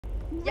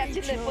You have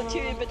to live for 2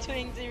 in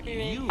between,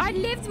 Zuri. I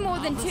lived more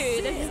than 2.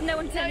 There's just no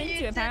one to turn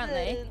into,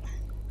 apparently.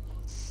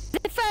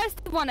 Didn't. The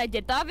first one I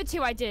did. The other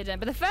 2 I didn't.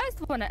 But the first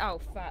one, oh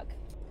fuck.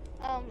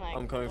 Oh my god.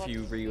 I'm coming for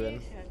you,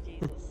 Riwen.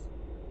 Jesus.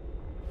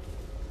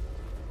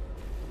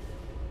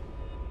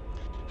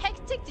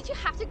 Hectic, did you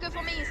have to go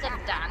for me instead of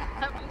Dan?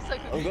 I'm so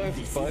confused. I'm going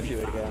for you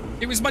again.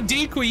 It was my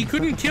decoy. You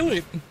couldn't kill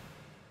it.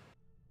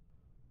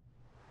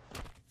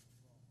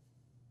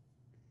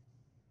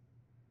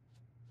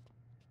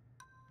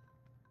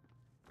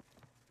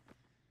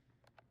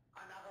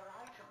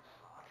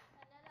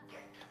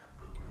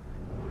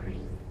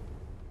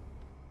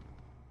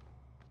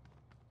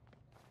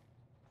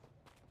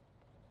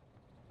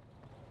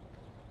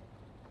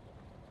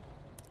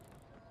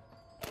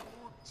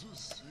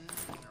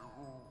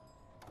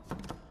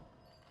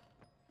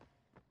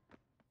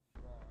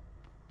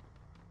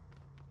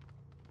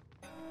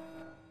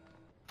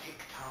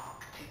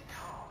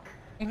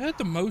 I heard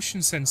the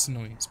motion sensor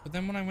noise, but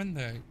then when I went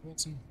there, it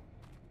wasn't.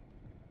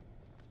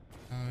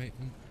 Oh, wait.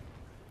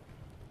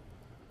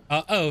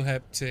 Uh-oh,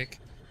 Heptic.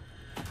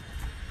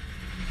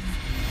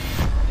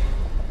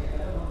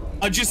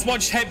 I just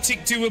watched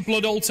Heptic do a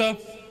blood altar.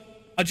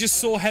 I just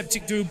saw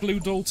Heptic do a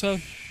blood altar.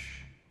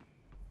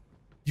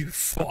 You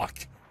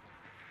fuck.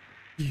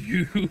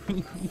 You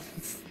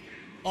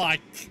fuck.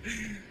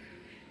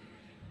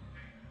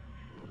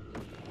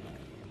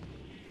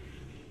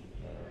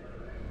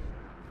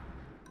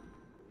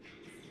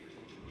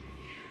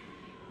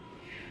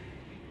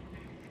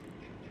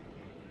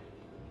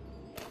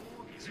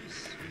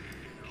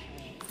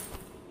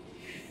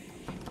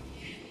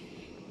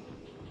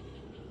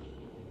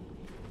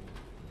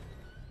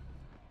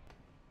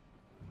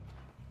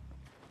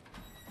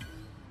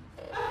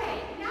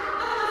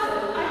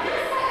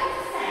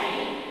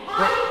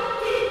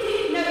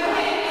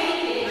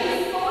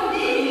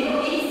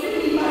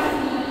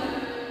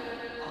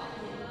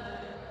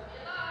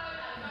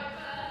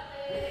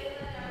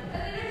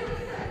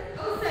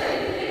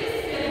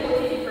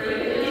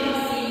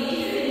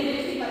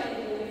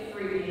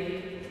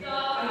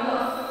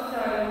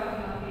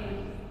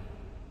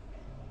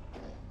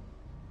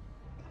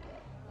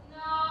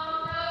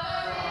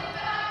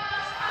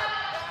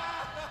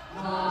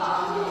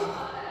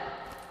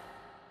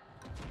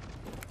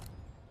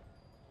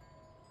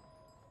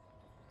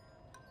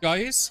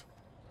 Guys?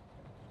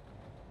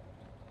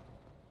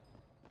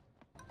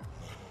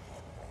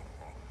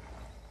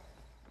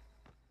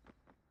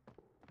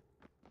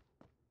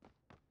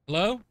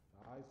 Hello?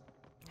 Hi.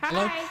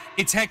 Hello?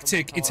 It's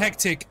Hectic. It's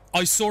Hectic.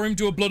 I saw him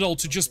do a blood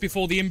altar just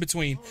before the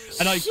in-between.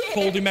 And I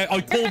called him out.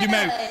 I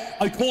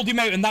called him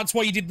out, and that's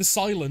why he did the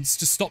silence,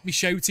 to stop me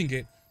shouting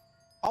it.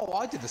 Oh,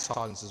 I did the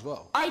silence as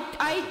well.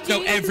 I do.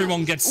 No,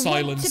 everyone gets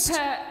silenced.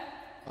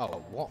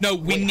 Oh, what? No,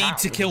 we need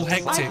to kill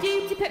Hectic. I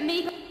do to put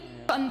Mika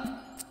on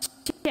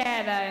the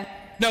chair, though.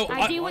 No,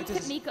 I do want to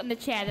put Mika on the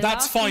chair.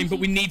 That's fine, but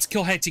we need to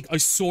kill Hectic. I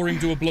saw him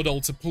do a blood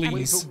altar,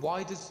 please.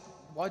 Wait,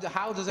 but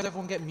how does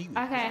everyone get muted?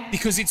 Okay.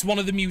 Because it's one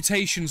of the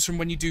mutations from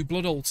when you do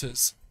blood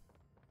altars.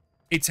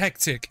 It's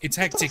Hectic. It's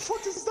Hectic.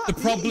 What does that The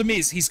mean? problem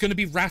is he's going to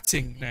be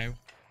ratting now.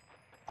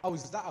 Oh,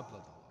 is that a blood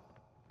altar?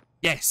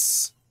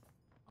 Yes.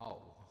 Oh,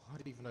 I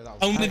didn't even know that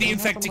was. Only the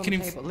infected can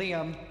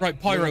Liam. Right,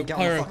 Pyro, Liam, get on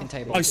the Pyro. fucking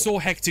table. I saw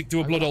Hectic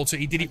do a blood altar.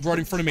 He did it right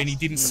in front of me and he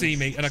didn't see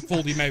me and I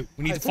called him out.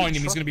 We need to find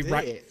him. He's going to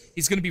be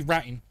He's going to be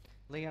ratting.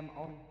 Liam,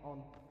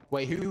 on.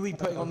 Wait, who are we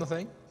putting on the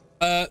thing?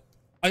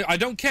 I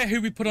don't care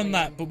who we put on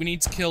that, but we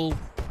need to kill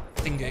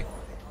Thingy.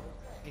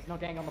 He's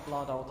not getting on the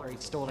blood altar.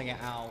 He's stalling it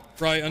out.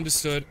 Right,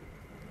 understood.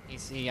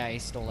 He's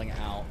stalling it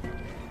out.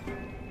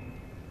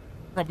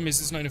 Problem is,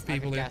 there's not enough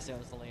people here. I guess it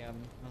was Liam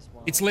as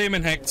well. It's Liam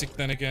and Hectic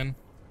then again.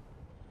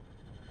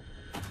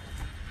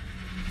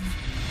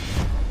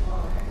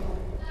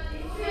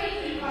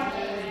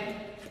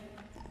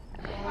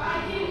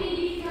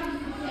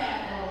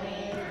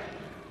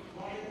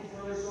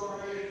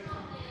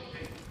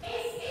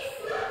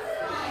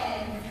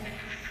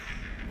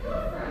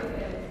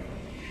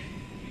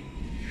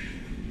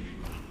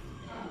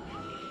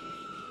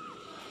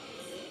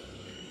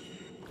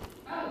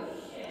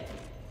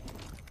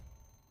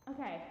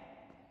 Okay.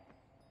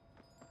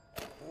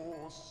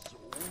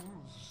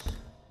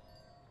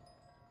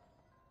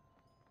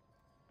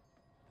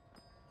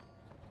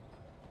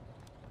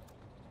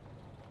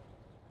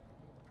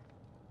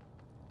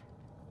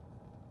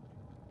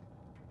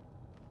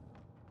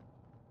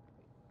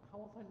 How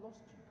have I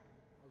lost you?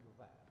 Over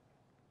there.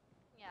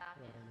 Yeah.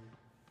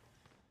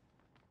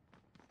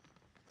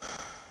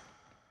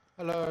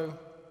 Hello.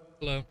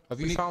 Hello.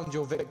 Have you found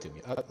your victim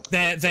yet?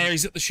 There,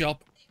 he's at the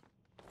shop.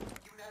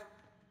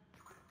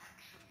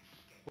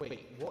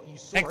 Wait, what? You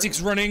saw Hectic's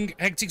him? running.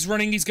 Hectic's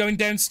running. He's going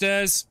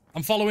downstairs.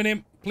 I'm following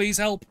him. Please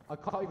help. I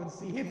can't even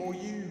see him or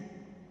you.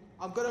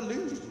 I'm gonna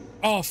lose you.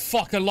 Oh,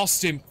 fuck. I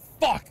lost him.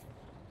 Fuck.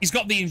 He's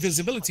got the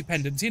invisibility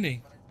pendant, isn't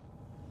he?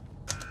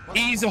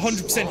 He's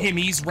 100% him.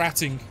 He's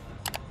ratting.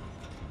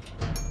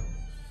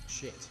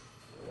 Shit.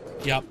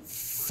 Yep.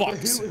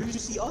 fucks?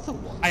 Who's the other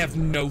one? I have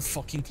no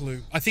fucking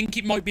clue. I think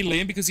it might be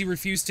Liam because he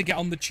refused to get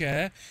on the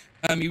chair.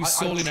 He was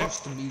stalling I out.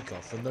 trust Mika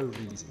for no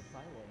reason.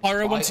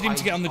 Pyro wanted him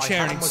to get on the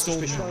chair and he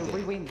stalled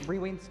him.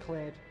 Rewind's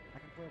cleared. I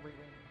can clear rewind.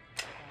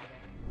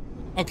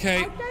 Okay.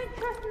 I don't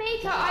trust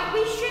Mika.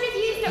 We should have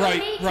used it on Right,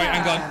 Mika. right,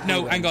 hang on.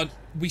 No, hang on.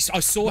 I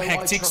saw No, I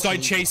Hectic trust started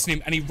Mika. chasing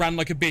him and he ran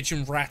like a bitch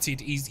and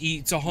ratted. It's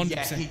 100%.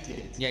 Yeah, he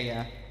did.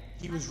 Yeah.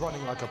 He was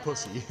running like a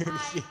pussy.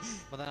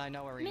 Well, then I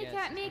know where he is.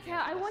 Mika,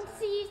 I wanted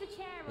to use the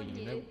chair on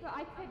you, but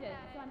I couldn't,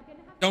 so I'm gonna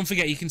have Don't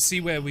forget, you can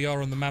see where we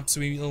are on the map, so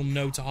he'll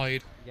know to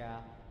hide. Yeah.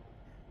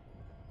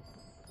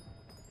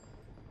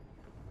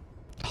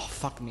 Oh,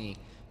 fuck me.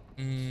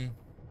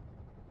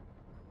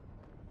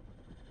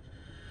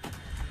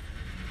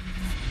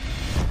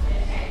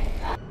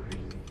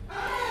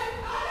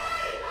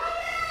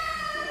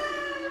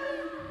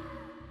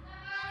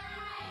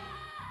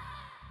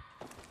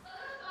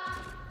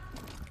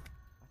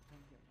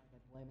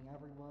 Blaming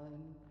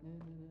everyone.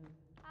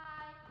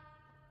 Hi.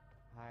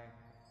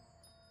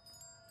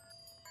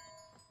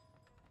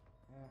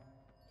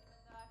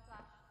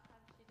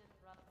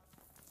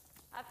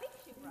 I think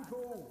she ran.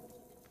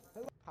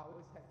 How is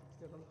Hector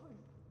still alive?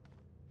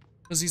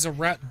 Because he's a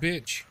rat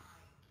bitch.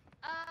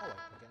 Okay, nice.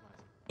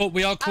 But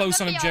we are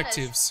close on gonna be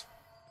objectives.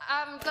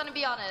 I'm gonna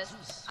be honest.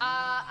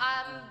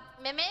 I'm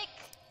Mimic,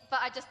 but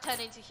I just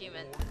turned into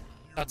human.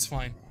 That's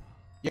fine.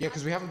 Yeah,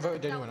 because we haven't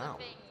voted That anyone was the out.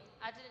 thing.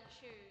 I didn't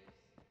choose.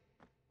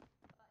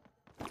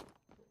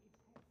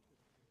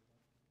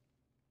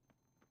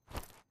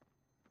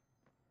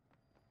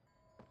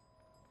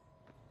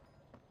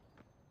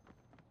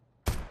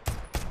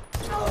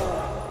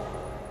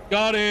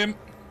 Got him.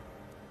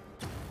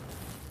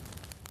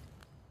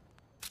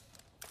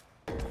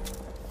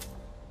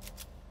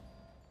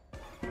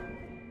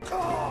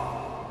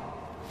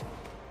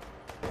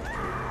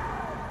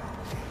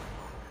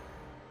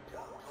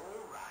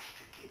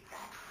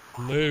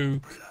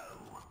 Luke.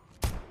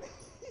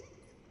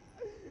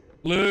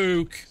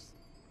 Luke.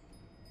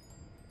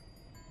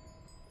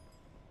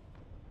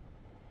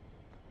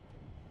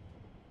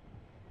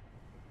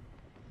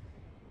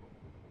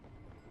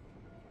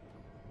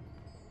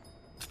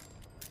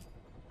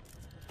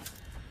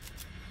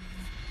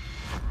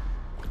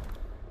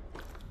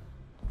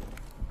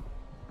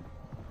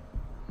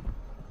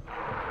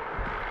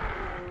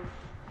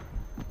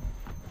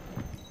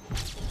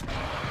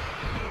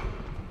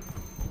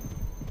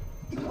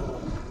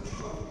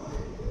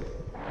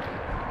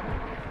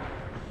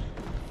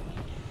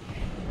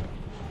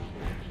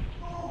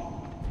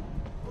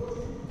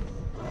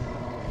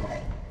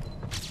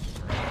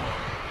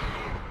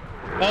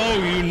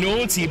 Oh, you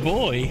naughty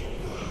boy.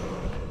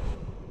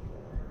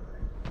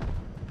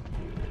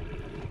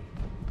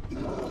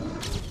 Oh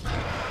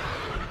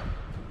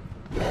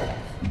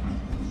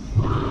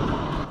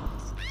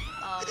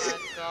my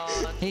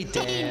god. He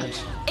did.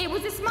 It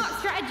was a smart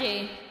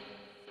strategy.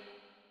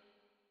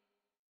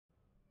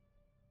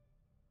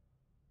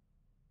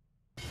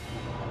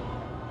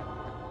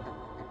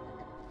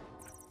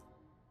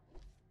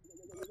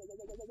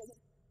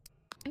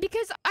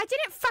 Because I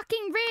didn't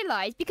fucking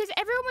realise, because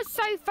everyone was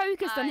so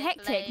focused on I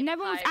Hectic, blame no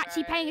one was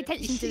actually Pyro. paying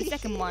attention to the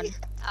second one.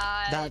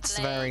 That's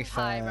blame very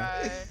fair.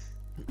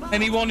 Pyro.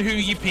 Anyone who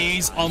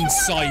yippies on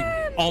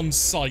site. On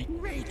site. I'm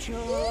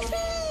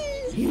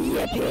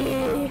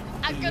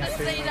gonna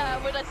say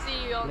that when I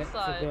see you on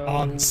site.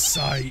 On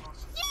site.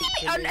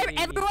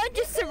 Everyone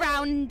just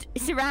surround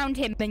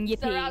him and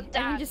Yippee. Surround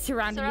Dan. Everyone just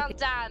surround Surround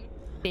Yippee.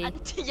 Dan.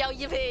 And yell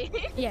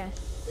yippee.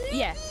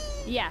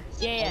 Yeah.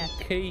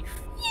 Keith.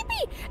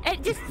 Yippee!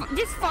 And just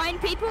find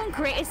people and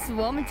create a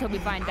swarm until we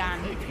find Dan.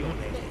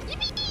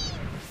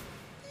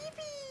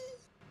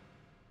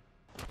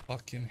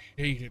 Fucking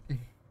hate it.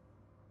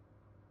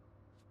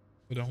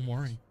 But don't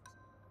worry.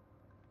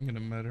 I'm gonna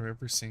murder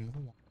every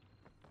single one.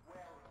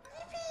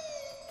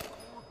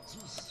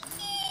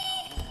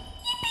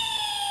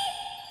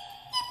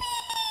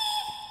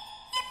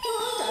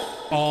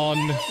 On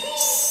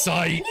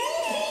site.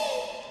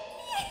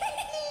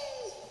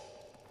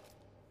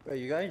 Where are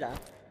you going, Dan?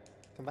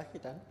 Come back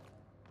here, Dan.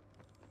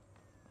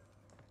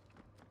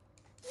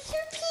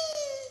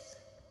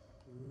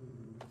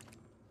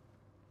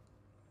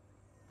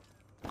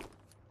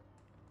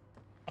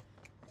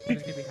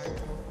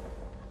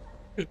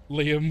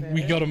 Liam,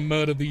 we gotta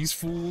murder these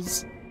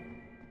fools.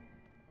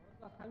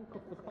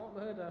 Handcuffed, we can't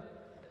murder.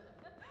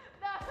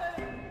 No!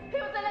 He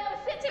was a little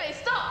sit to it.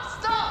 Stop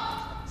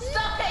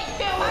it,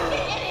 you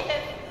fucking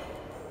idiot!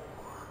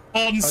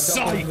 On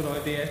site. Good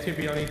idea, to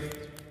be honest.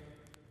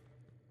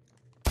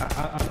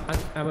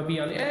 I'm gonna be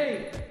honest.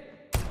 Hey,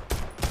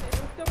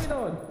 what's going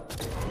on?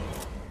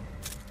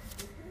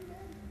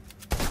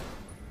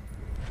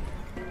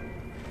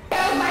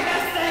 Oh my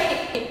God's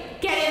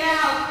sake! Get him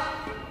out!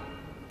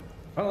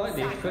 I like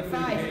this. Let's do the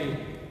Sacrifice. game.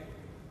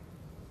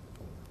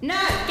 No,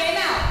 get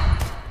him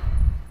out!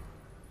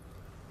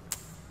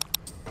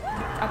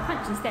 I'll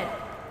punch instead.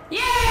 Yeah!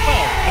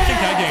 Oh, I think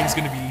that game's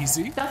gonna be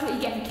easy. That's what you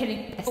get for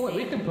killing. Oh, wait,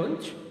 we can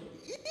punch.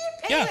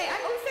 Anyway,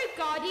 I'm also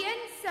Guardian,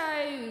 so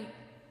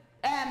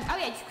oh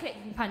yeah, just click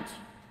and punch.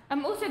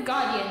 I'm also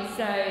Guardian,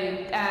 so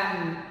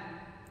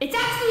it's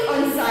actually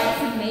on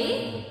site with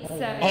me.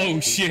 So Oh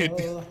shit.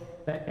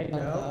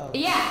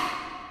 yeah.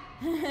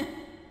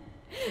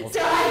 So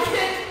I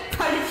could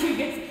punish you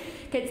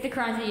against the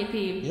crimes of your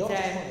pube. You're So.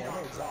 funny, I know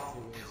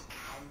exactly who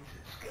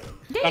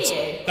it is. Do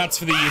you? That's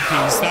for the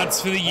yippies.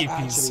 That's for the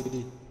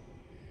yippies.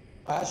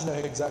 I actually know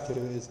exactly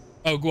who it is.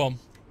 Oh, go on.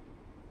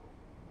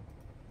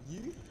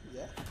 You?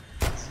 Yeah.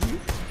 It's you.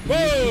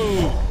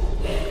 Whoa!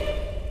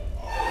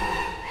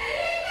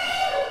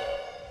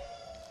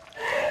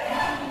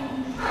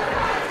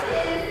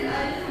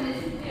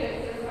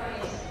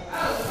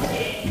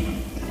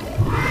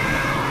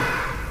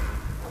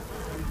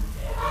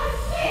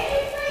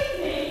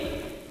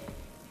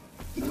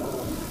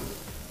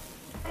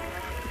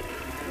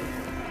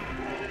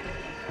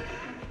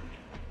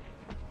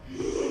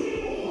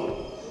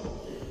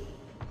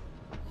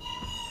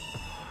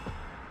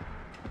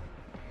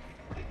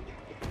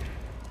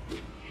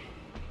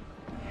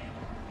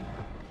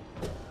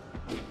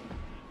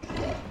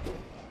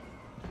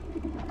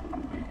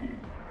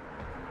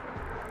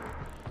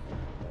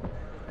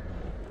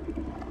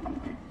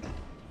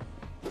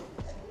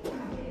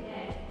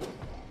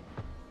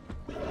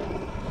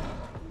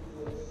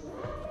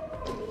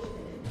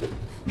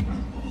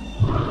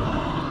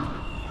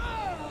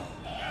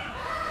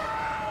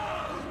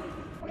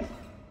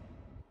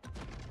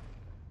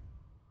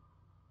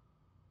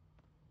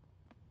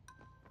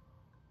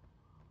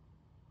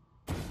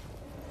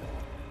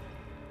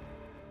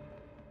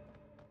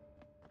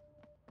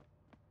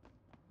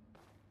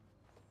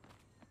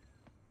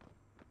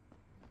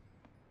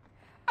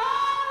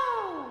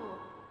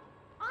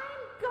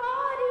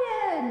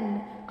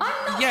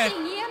 Yeah. I'm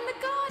the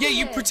Guardian. Yeah,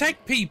 you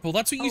protect people.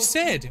 That's what you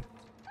said.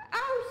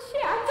 Oh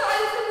shit! I thought I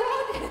was the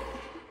Warden.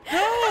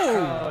 No.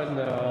 Oh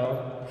no.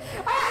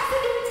 I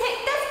actually protect.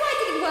 That's why it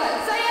didn't work.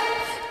 So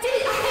I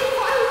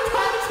thought I was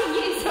targeting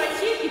you, so I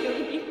shoot you.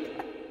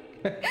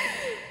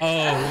 Oh.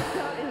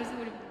 It was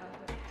really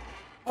bad.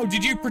 Oh,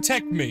 did you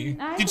protect me?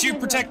 Did you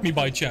protect me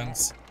by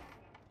chance?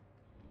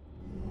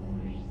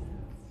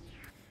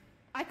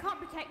 I can't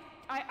protect.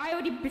 I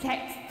already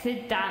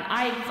protected Dan.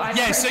 I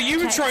Yeah, so you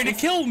were trying to protected-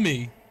 kill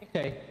me.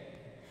 Okay.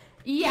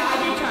 Yeah, I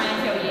did try and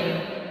kill you.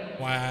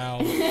 Wow.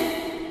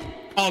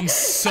 On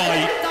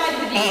sight. Died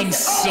with you, On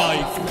so-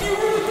 sight. You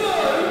wanna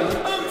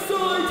go? I'm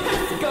sorry,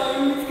 Tesco's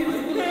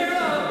gonna clear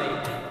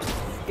out.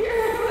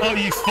 Oh,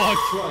 you fuck.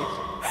 Right.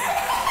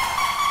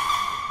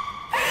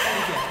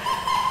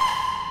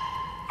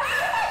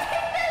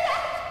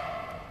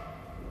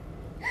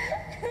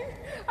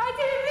 I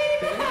didn't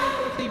mean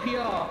that.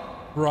 CPR.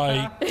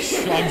 Right.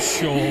 I'm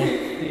sure.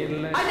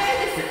 I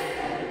know this.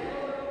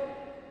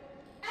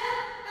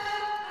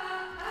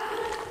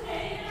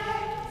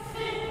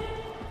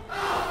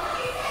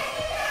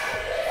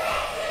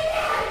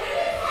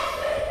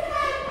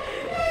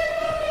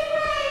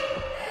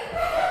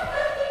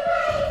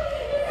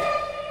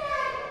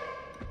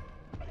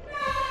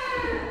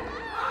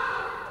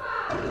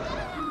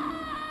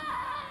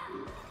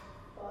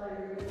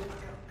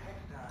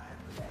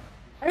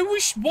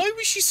 Why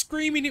was she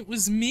screaming it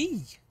was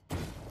me?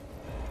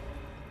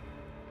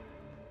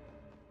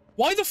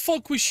 Why the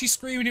fuck was she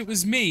screaming it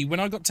was me when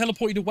I got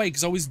teleported away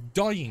because I was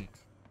dying?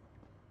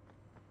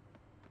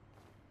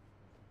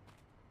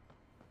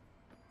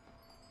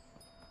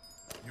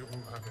 You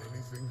don't have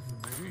anything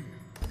for me.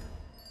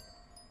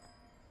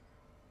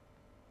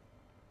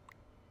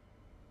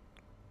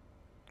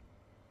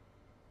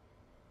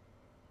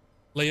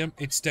 Liam,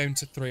 it's down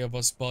to 3 of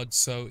us, bud,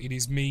 so it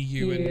is me,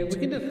 you, Yeah, and... we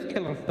can just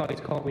kill on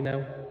sight, can't we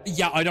now?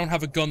 Yeah, I don't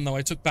have a gun, though.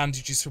 I took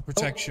bandages for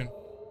protection.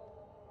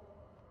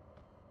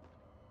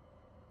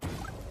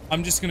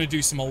 I'm just gonna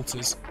do some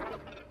altars.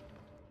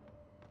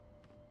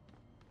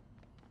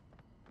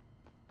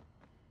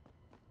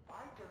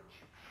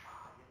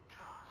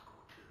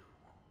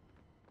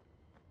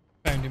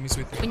 Found him, he's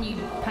with you. When you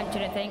punch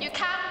it, I think. You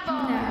can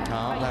vote.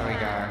 Oh, there we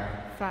go.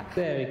 Fuck.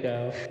 There we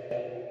go.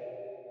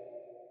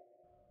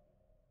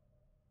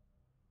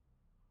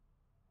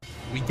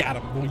 We got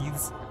him,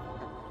 boys.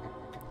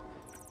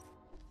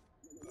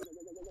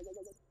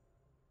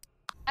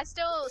 I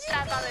still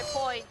stand by my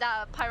point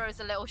that Pyro's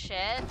a little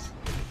shit.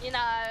 You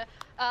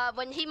know,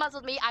 when he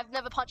muzzled me, I've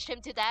never punched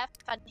him to death,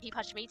 and he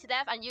punched me to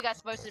death, and you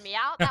guys voted me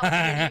out. That was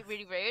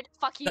really, really rude.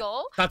 Fuck you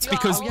all. That's You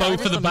because are all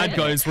both of the bad shit.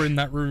 guys were in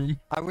that room.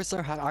 I was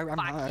so happy.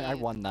 I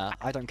won that.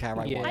 I don't care.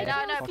 I Yeah. won. I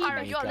know, no, Fuck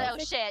Pyro, you, you're a Mika.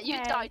 little shit. You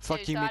died too,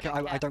 Fuck you, so Mika.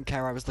 I don't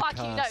care. I was the Fuck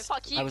curse. you, no,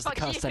 fuck you, I was the fuck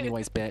curse you.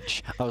 anyways,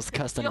 bitch. I was the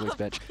cursed You're anyways, a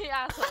bitch. fucking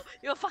asshole.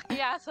 You're a fucking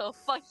asshole.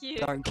 Fuck you.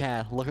 Don't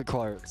care. Look at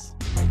quotes.